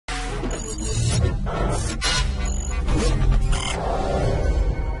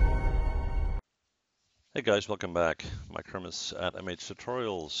Hey guys, welcome back. Mike Hermes at MH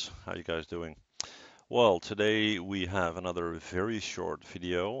Tutorials. How you guys doing? Well, today we have another very short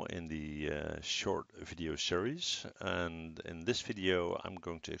video in the short video series. And in this video, I'm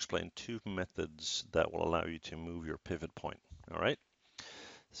going to explain two methods that will allow you to move your pivot point. All right.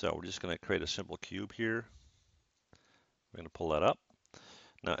 So we're just going to create a simple cube here. We're going to pull that up.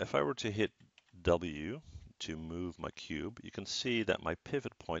 Now, if I were to hit W to move my cube, you can see that my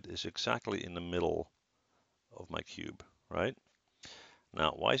pivot point is exactly in the middle of my cube, right?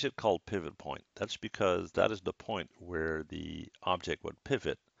 Now, why is it called pivot point? That's because that is the point where the object would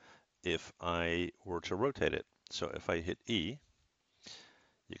pivot if I were to rotate it. So if I hit E,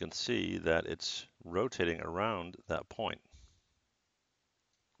 you can see that it's rotating around that point.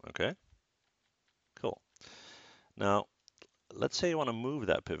 Okay, cool. Now, let's say you want to move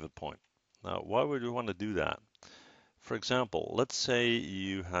that pivot point. Now, why would you want to do that? For example, let's say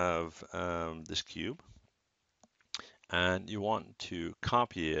you have this cube and you want to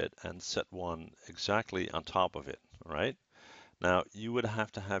copy it and set one exactly on top of it, right? Now, you would have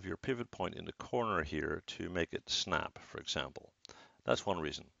to have your pivot point in the corner here to make it snap, for example. That's one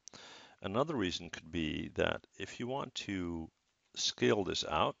reason. Another reason could be that if you want to scale this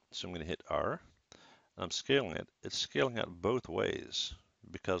out, so I'm going to hit R, and I'm scaling it, it's scaling out both ways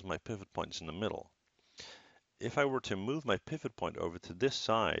because my pivot point is in the middle. If I were to move my pivot point over to this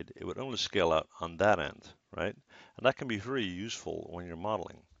side, it would only scale out on that end, right? And that can be very useful when you're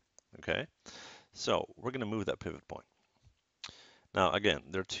modeling, okay? So we're going to move that pivot point. Now, again,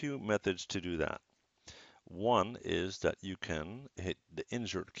 there are two methods to do that. One is that you can hit the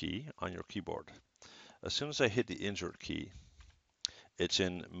insert key on your keyboard. As soon as I hit the insert key, it's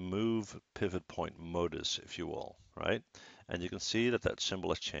in move pivot point modus, if you will, right? And you can see that that symbol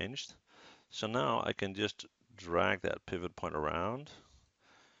has changed. So now I can just drag that pivot point around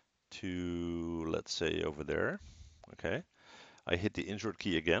to, let's say, over there. Okay. I hit the insert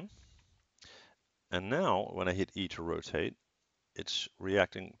key again. And now when I hit E to rotate, it's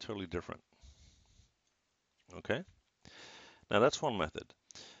reacting totally different. Okay. Now that's one method.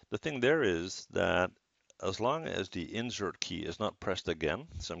 The thing there is that as long as the insert key is not pressed again,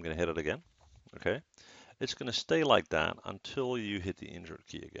 so I'm going to hit it again, okay, it's going to stay like that until you hit the insert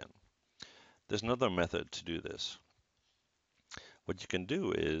key again. There's another method to do this. What you can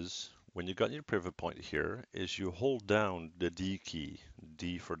do is, when you got your pivot point here, is you hold down the D key,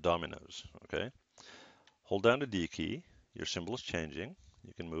 D for dominoes, okay? Hold down the D key, your symbol is changing,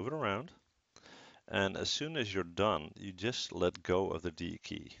 you can move it around, and as soon as you're done, you just let go of the D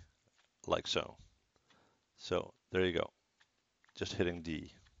key, like so. So there you go, just hitting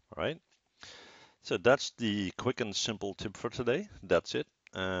D, all right? So that's the quick and simple tip for today. That's it.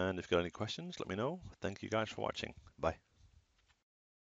 And if you've got any questions, let me know. Thank you guys for watching. Bye.